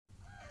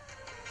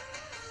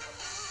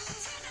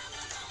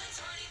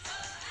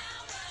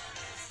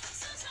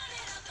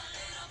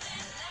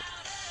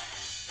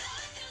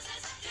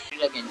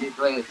it again. Do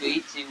it.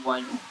 3, 2,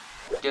 1.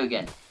 Do it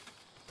again.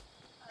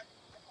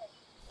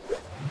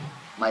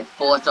 My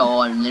thoughts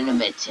are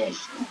unlimited.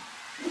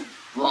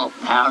 Won't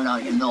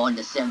paranoid him on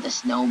to send the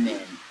snowman.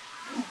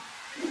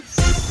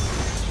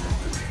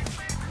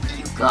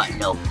 You got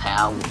no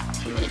power,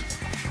 kid.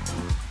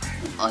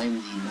 I'm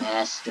the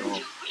master.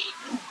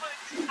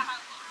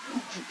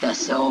 The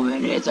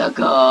snowman is a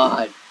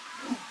god. Wait,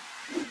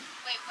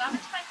 what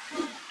happens if I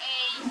throw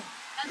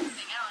another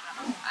thing? I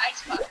don't know.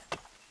 Ice bucket.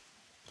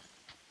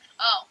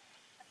 Oh.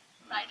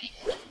 Lightning.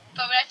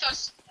 But when I throw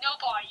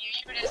snowball at you,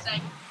 you're just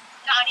like,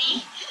 Nani?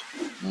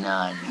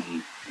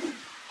 Nani.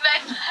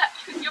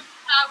 Your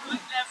power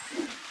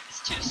level is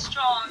too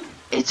strong.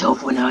 It's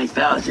over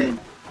 9,000.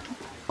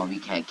 Oh, we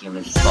can't kill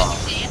this ball.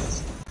 You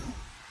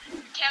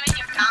can't make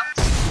it bounce.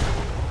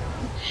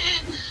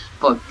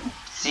 But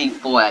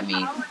C4 at me.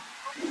 How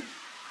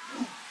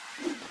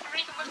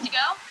many can move to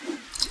go?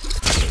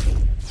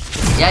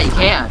 Yeah, you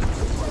can.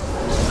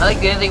 I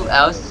like anything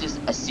else, just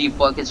a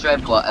C4 can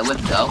strike, but I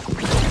would go.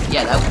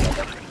 Yeah, that would be.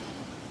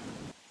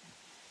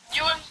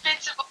 You're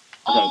invincible.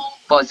 Okay,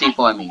 fall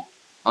C4 at me.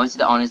 I want to see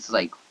the honest,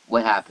 like,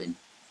 what happened.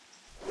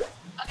 Okay,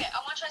 I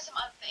want to try some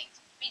other things.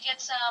 We get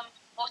some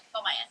most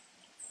on my end.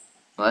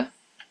 What?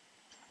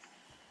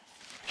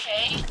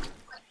 Okay.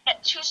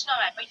 Get 2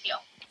 snowmen right here.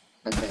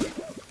 Okay.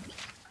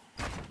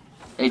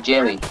 Hey,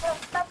 Jerry. I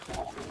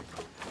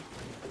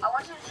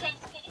want you to change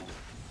team.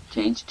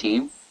 Change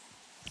team?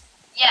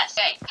 Yes.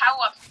 Okay, power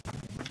up.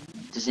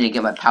 Just need to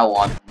get my power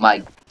on.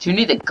 My, you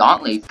need the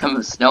gauntlet, become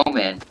a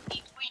snowman. We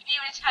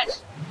even touch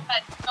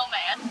that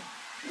snowman.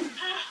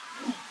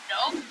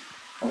 No.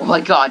 Oh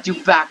my god, you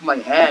backed my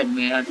head,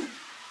 man.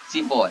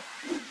 C4.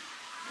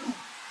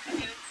 Okay,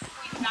 we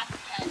back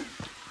again.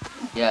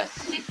 Yes.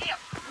 See here.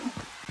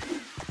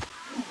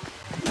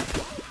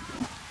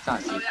 It's not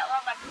Oh, C4. that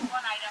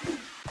one item.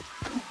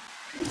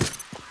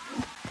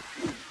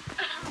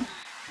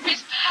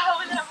 His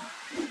power level.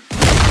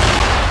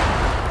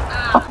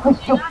 I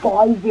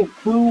survived it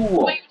too.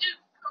 Wait, dude,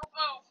 don't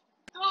move.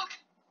 Look.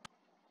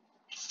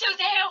 It's still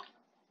there.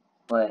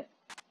 What?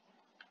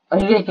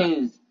 It is.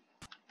 Dude,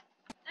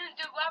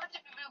 what happens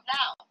if we move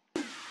now?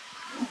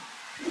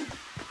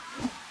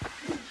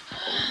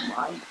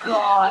 My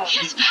god.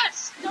 Yes, that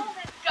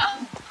snowman god.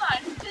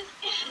 This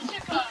is a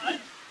god.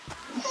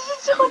 This is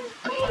so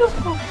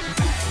beautiful.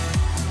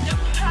 The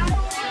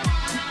power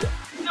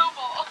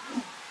snowball.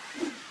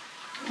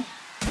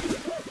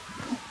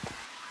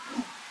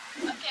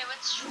 Okay,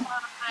 let's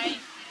try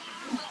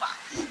boombox.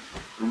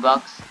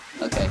 Boombox?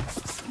 Okay.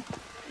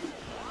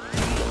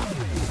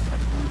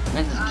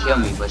 That doesn't kill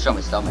me, but show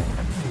my stomach.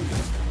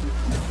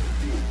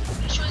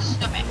 Which was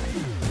snowman.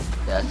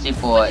 Yeah, But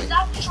C4. is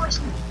that choice?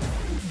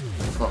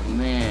 Oh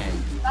man.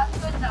 That's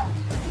good though.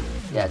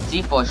 Yeah,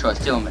 C4 short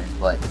stillman,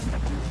 but Why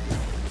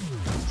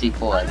C4.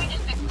 don't we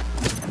just pick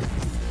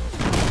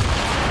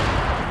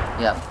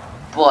Yeah,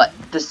 but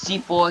the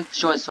C4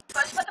 short.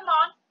 first put them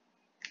on,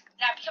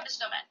 now become a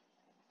snowman.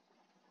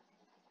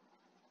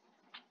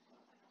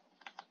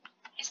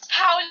 His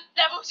power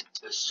levels are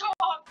too strong.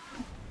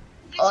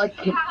 His I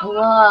can power-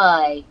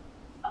 fly.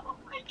 Oh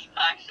my gosh,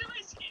 I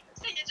was saying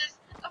it's just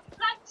a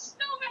flat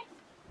snowman.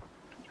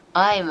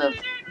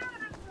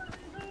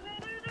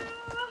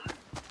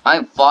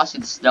 I'm Frosty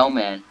the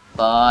Snowman.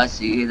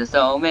 Frosty the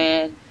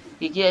Snowman.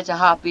 He gets a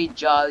happy,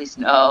 jolly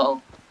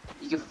snow.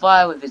 He can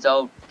fly with his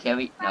own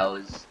carrot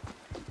nose.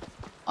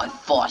 I'm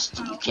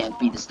Frosty. You can't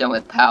beat the snow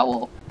with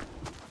power.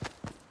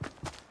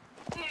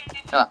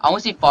 I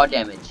want to see fall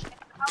damage.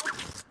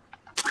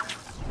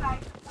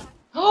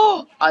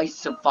 Oh, I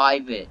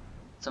survive it.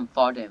 Some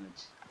fall damage.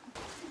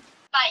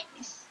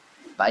 Spikes.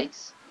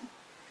 Spikes?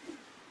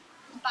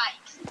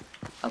 Spikes.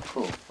 Oh,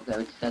 cool. Okay,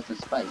 we got some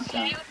spikes.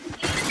 Okay,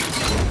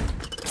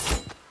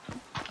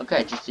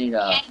 Okay, just need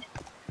and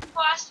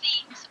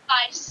Frosty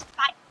spikes.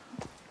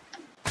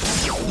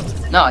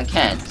 No, I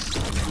can't.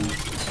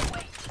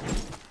 Wait.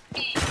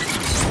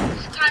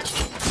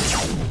 Country.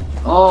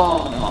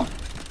 Oh!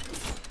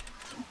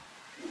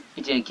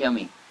 It didn't kill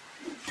me.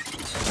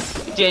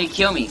 It didn't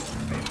kill me.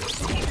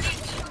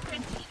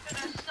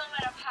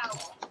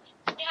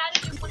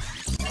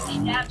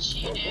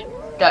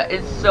 That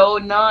is so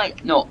nice.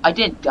 No, I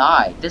didn't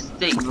die. This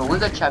thing, the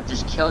Wiggle Trap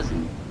just kills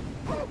me.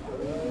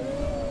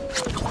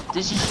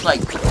 This is just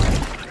like,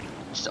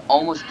 just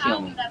almost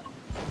kill me.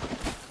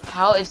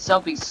 How is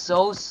something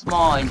so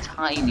small and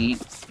tiny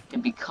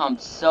can become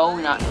so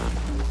not? I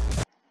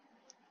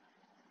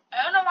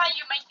don't know why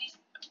you make these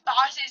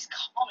bosses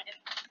common.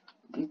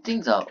 These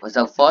things are.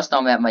 So first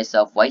I'm at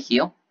myself right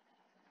here.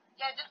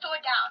 Yeah, just throw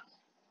it down.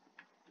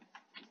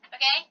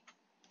 Okay?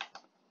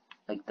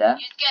 Like that.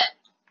 Use good.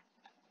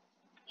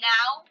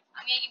 Now,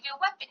 I'm gonna give you a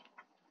weapon.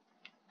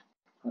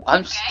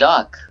 I'm Okay.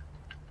 stuck.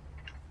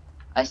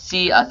 I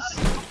see a. Okay,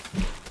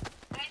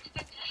 try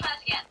this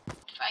again.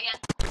 Try again.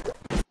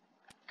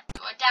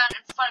 Throw it down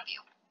in front of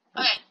you.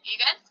 Okay, you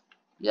good?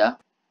 Yeah.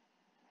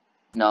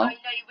 No. Oh, no,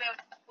 you will.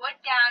 Throw it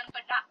down,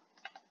 but not.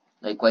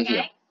 Like right Okay?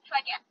 here. Try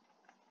again.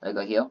 Like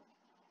right here.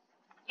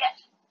 Yes,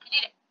 you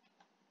did it.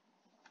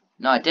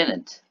 No, I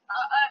didn't. No,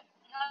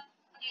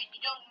 dude, you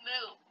don't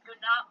move. Do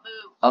not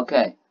move.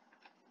 Okay.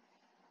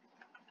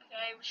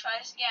 Okay, we'll try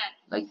this again.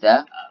 Like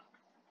that?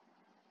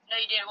 No,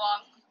 you did it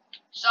wrong.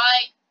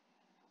 Sorry.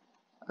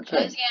 Try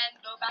Okay. this again.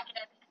 Go back in.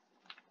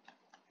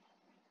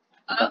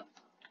 Okay.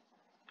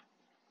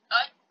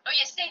 Oh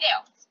yeah, stay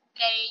there.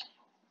 Stay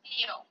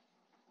still.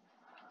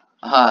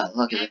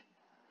 Look at it.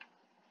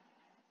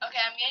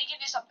 Okay, I'm gonna give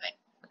you something.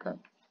 Okay.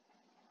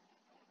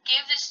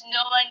 Give this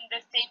snowman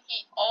the thing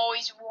he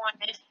always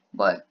wanted.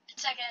 What?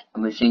 Second. A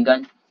machine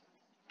gun?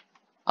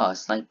 Oh, a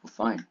sniper,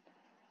 fine.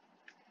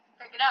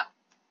 Pick it up.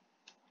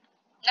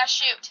 Now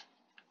shoot.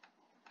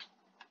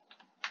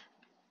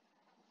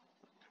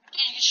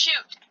 You can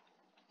shoot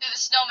through the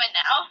snowman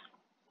now.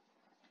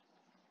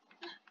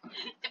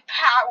 The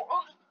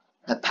power.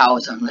 The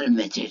power's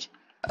unlimited.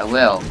 I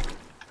will.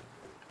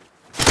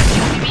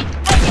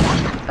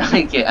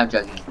 Okay, I'm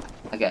joking.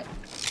 Okay.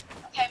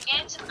 Okay, I'm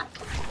getting some.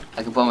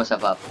 I can blow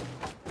myself up.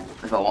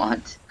 If I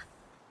want.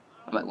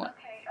 I might want.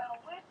 Okay,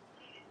 what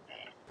is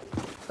it?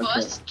 Okay.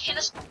 First, can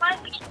a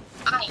snowman be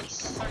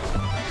ice?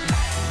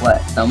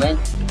 What? Snowman?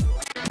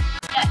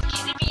 Yeah,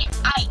 can it be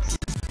ice?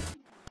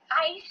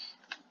 Ice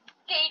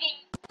skating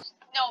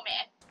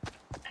snowman.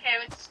 Okay,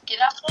 let's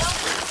get up now.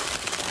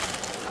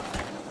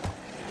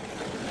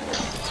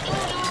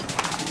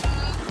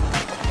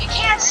 You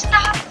can't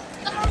stop.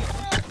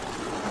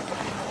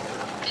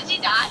 Did he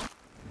die?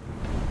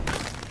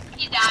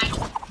 He died.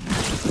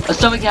 A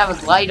snowman can have a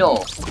glider.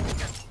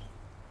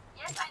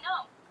 Yes, I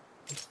know.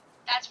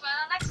 That's what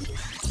our next is.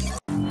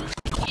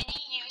 Can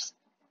he use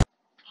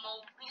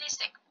more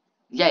realistic?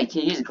 Yeah, you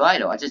can use a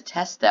glider. I just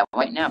tested that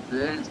right now, 3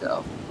 minutes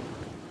ago.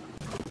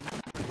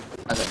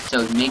 Okay,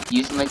 so make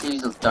use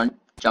a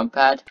jump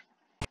pad.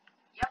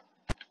 Yep.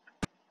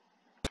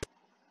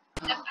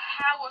 The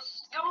power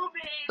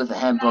snowman. With a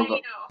hamburger.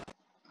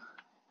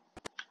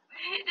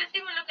 It doesn't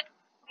even look at it.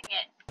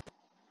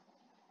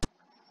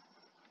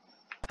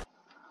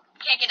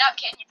 Can't get up,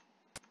 can you?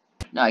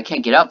 No, I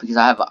can't get up because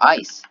I have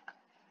ice.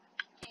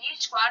 Can you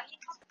squat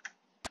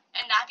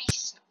and not be?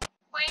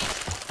 Wait,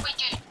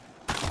 dude.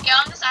 Get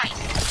on this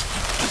ice.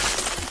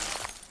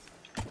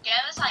 Get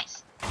on this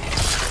ice. And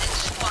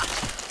squat.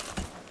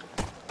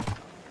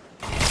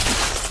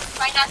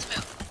 Try not to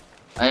move.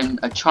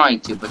 I'm trying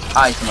to, but it's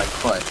ice on my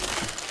foot.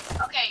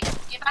 Okay,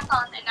 get back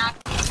on and not.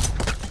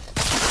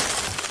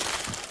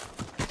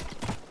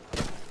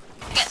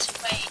 Get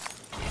swayed.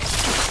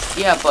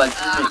 Yeah, but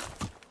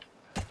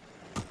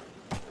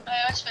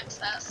Okay, let's fix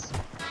this.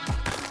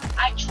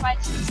 I tried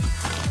to.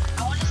 I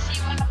want to see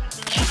what happens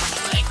if you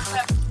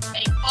equip a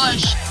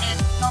bush and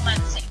a snowman at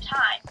the same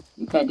time.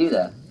 you can't do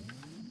that.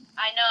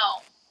 I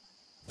know.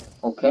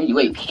 Okay, you You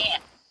wait.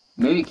 can't.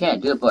 Maybe you can't.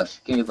 Do a bush.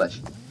 Give me a bush.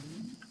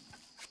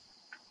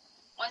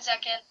 1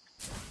 second.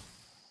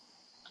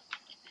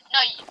 No,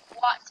 you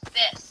watch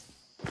this.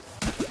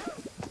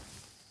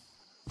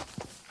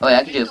 Oh yeah,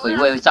 I can do it for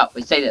you. Wait, stop.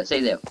 Wait, stay there.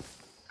 Stay there.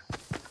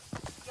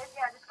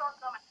 Yeah, just go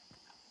snowman.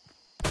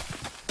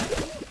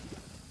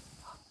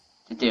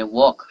 It didn't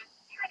work.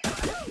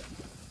 It's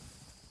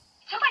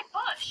in my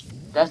bush.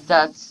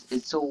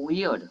 It's so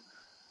weird.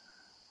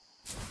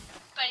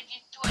 But if you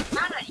do it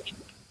down at you.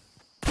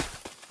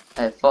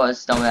 Hey,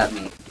 first, don't at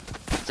me.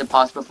 Is it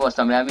possible for us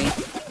to at me?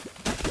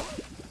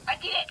 I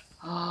did it.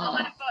 Still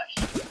in a bush.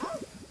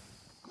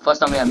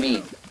 First, don't at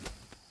me.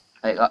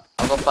 Like,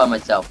 I'll go find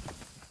myself.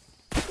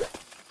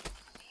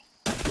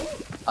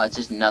 Oh, it's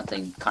just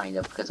nothing, kind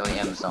of, because I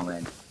am a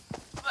snowman.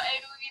 But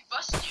if we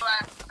busted you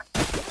out.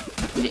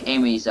 You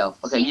aim at yourself.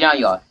 Okay, now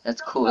you are.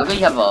 That's cool. Look, you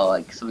have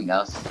like something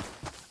else.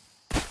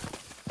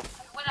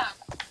 What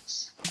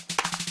else?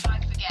 I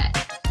forget.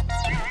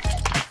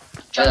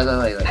 Wait.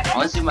 I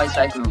want to see my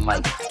cycle with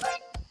Mike.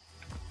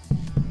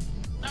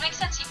 It makes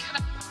sense. He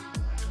could.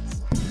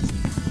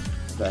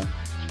 Okay.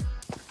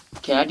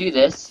 Can I do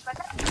this?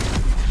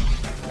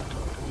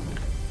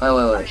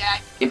 Wait. Yeah.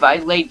 If I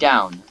lay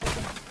down.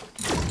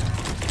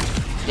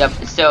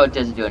 Yep, it still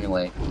doesn't do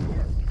anyway.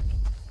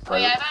 Oh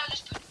yeah, I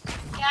just put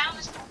down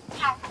this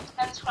power,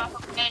 down this crop,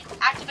 and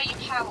activate your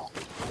power.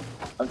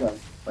 Okay,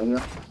 right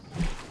here.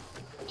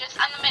 Just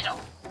on the middle.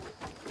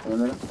 In the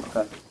middle?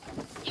 Okay.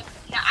 Yep.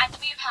 Now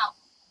activate your power.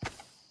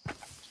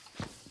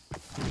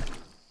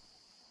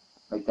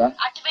 Like that?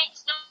 Activate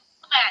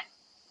snowman.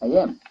 I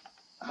am.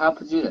 How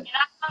to do that? You're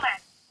not snowman.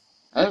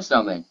 I am a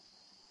snowman.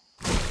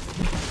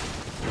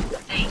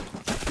 See?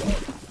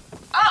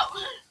 Oh!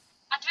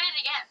 Activate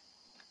it again.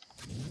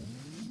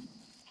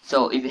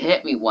 So if it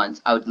hit me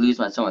once, I would lose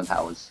my snowman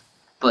powers.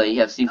 But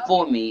you have seen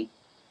for me,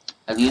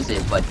 I lose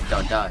it, but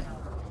don't die.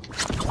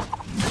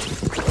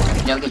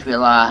 Never gets me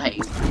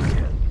alive.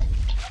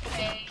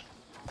 Okay.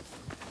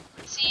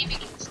 See if you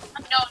can.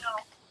 No.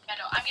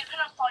 I'm gonna put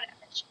on phone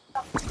image.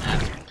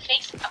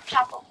 Face up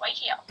top right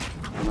here.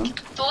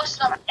 Throw a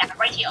snowman down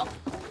right here.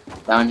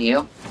 Down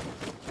here?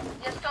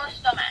 Just throw a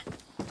snowman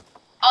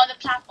on the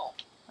platform.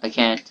 I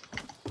can't.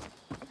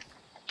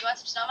 You want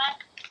some snowman?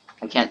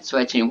 I can't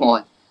switch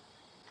anymore.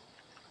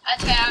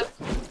 Okay,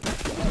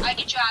 I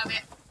get you out of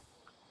it.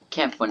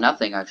 Can't for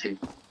nothing, actually.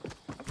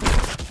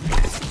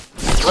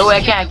 Oh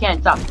wait, I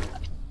can't, stop.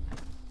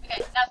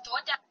 Okay, now throw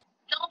it down.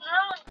 No,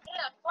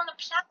 yeah, on the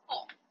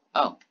platform.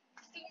 Oh.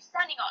 The thing you're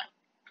standing on.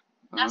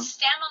 Now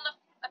stand on the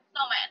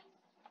snowman.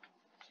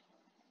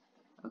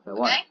 Okay,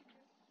 what? Okay?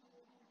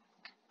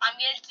 I'm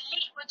gonna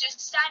delete what you're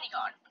standing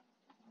on.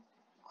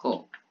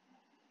 Cool.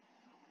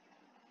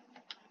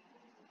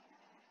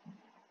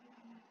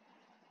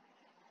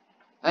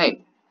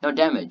 Hey, no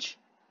damage.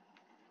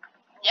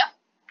 Yep.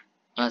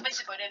 That's...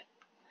 Basically,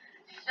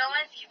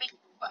 snowman's can be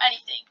for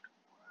anything.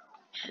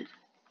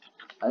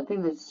 I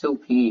think that's so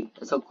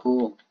That's so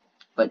cool.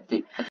 But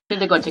I think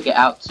they're gonna take it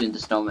out soon, the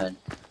snowman.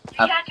 You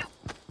can't do.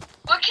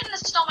 What can the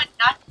snowman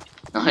not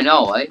do? I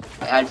know, right?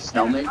 Add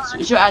snowman.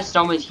 We should add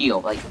snowman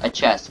heal, like a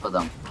chest for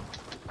them.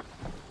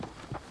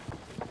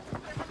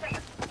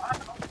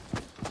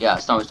 Yeah,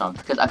 snowman.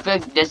 Because I feel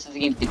like this is the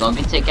game they're gonna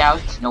be take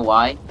out. You know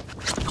why?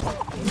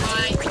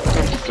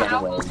 It's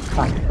January. It's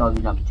not gonna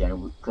be not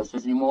January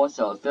Christmas anymore,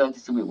 so I feel like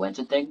this will be a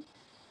winter thing.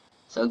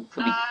 So it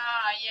could be.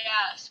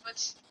 Yes,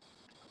 but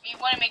we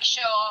want to make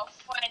sure our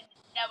friend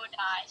never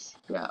dies.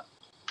 Yeah.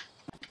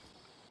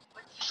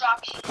 With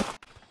destruction,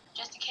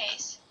 just in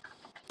case.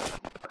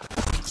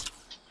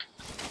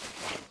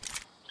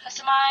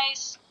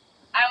 Customize.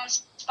 Item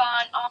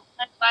spawn on.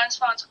 Item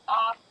spawns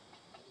off.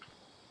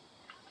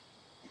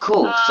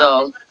 Cool.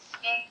 So.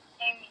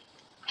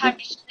 Time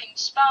thing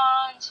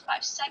spawns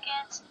 5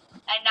 seconds,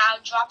 and now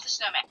drop the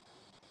snowman.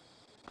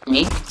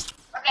 Me?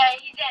 Okay,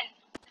 he's in.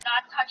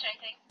 Not touch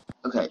anything.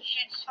 Okay.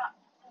 Should spawn.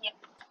 Yep.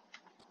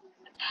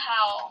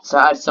 Pow. So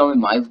I had some in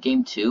my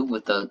game too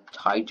with the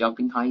high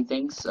jumping high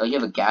things. So you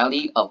have a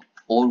gallery of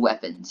old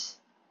weapons.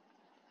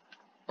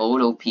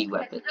 Old OP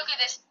weapons. Look at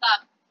this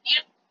stuff.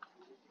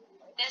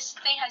 This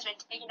thing has been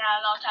taken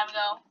out a long time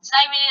ago. It's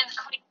not even in the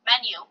quick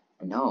menu.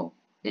 I know.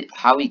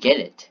 How we get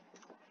it?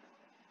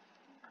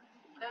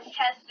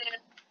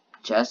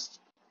 Just.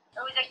 It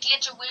was a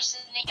glitch of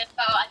worsening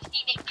ago. I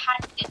think they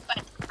patched it,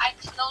 but I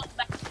closed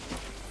my.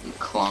 You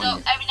cloned So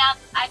it. every now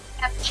I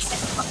have to check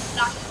what's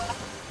not well.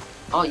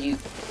 Oh, you.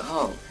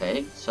 Oh,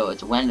 okay. So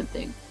it's a random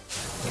thing.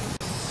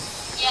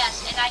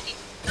 Yes, and I can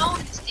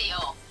phone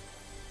steal.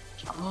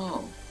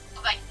 Oh.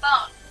 With my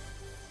phone.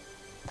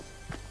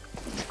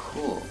 That's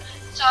cool.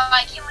 So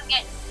I can't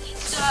get. You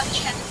still have a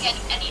chance of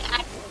getting any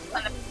access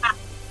on the map.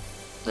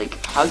 Like,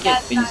 how do you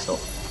get Venusaur?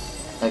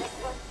 Like.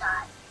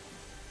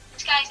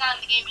 This guy's not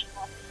in the game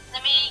anymore.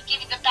 Let me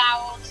give you the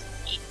barrels.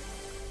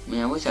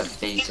 Man, I wish I had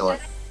Venusaur.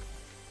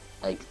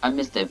 Like, I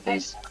miss their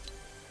face.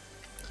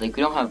 Like,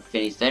 we don't have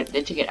Venusaur.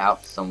 They took it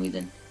out for some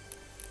reason.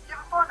 You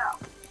have a phone now?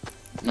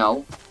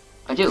 No.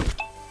 I do.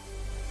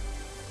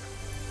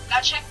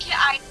 Now check your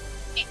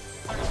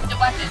the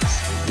weapons.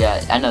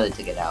 Yeah, I know they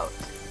took it out.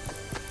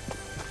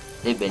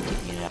 They've been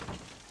taking it out.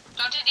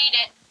 Don't delete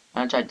it.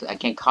 I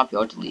can't copy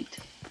or delete.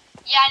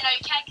 Yeah, I know,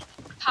 you can't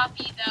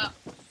copy the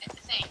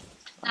thing.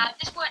 Now,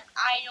 this one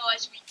I know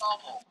is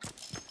removable.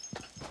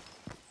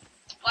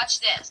 Watch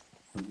this.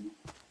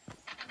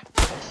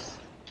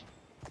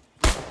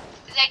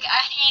 It's like a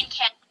hand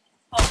cannon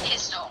or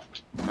pistol.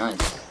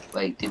 Nice.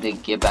 Like, did they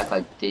get back,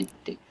 like,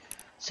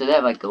 so they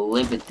have, like,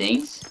 limited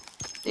things?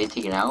 They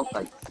take it out?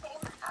 Like. It's the same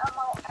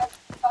ammo as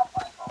assault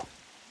rifle.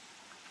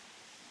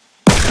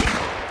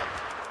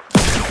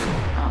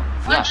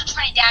 Oh, yeah.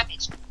 120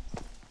 damage to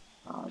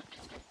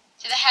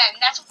the head,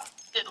 and that's what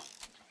we do.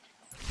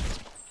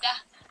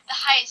 The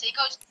highest, it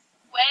goes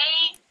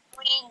way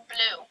green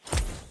blue.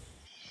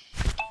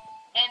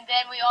 And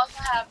then we also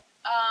have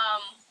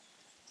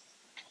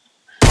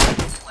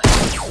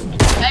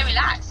very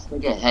relax.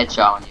 Look at a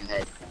headshot on your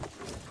head.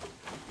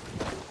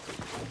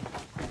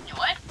 You know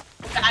what?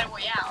 Battle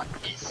Royale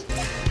is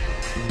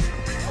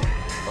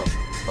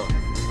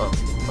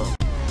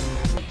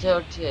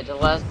The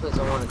last place I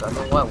want to go.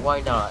 No,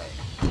 why not?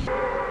 You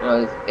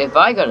know, if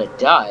I gotta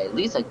die, at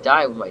least I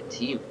die with my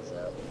team.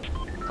 So,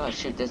 God,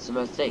 shit, that's a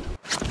mistake.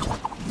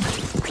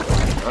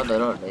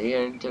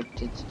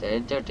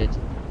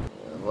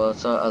 Well,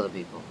 so other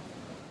people.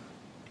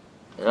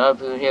 There are other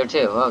people here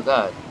too. Oh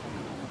God.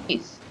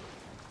 Jeez.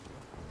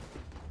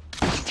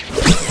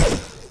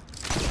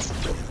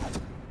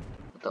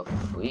 What the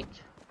freak?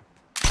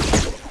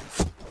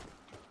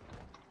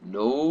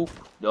 Nope.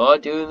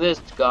 Not doing this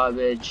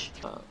garbage.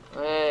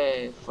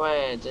 Hey,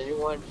 friends,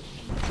 anyone?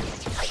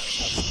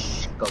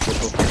 Shh. Go.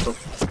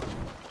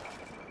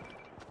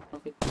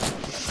 Okay.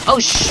 Oh,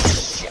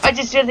 shh! I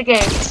just did the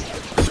game.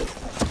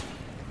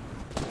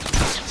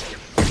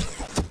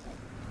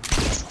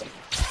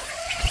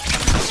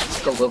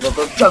 Go. What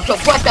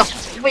the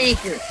freak?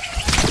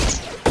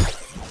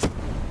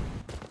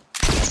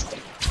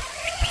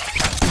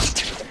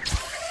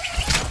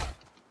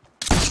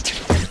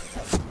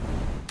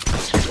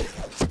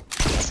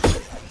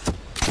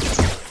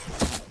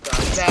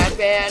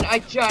 Man, I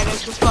try to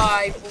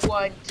survive for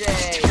one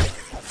day.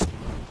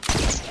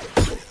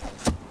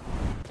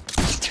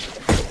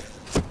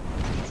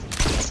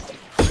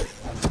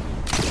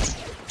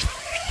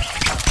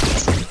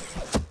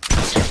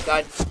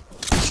 God.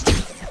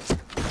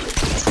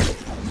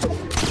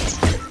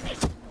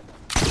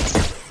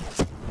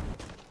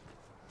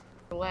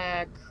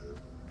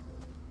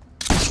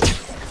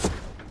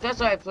 That's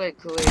why I play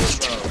creative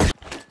mode.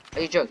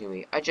 Are you joking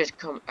me? I just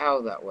come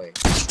out that way.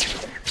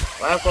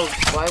 Why would...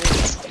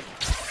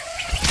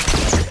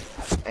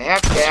 I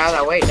have to get out of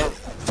that way now.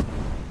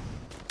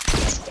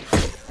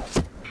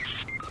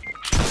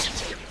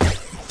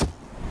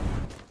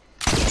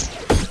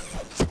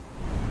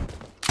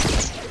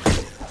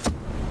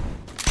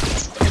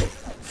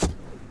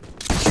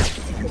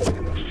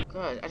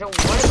 God, I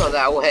don't want to go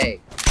that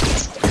way.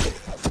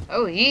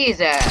 Oh,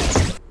 he's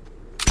at.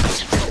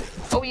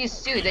 Oh, you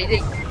see,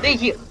 they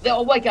heal.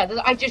 Oh my God,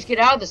 I just get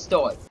out of the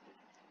store.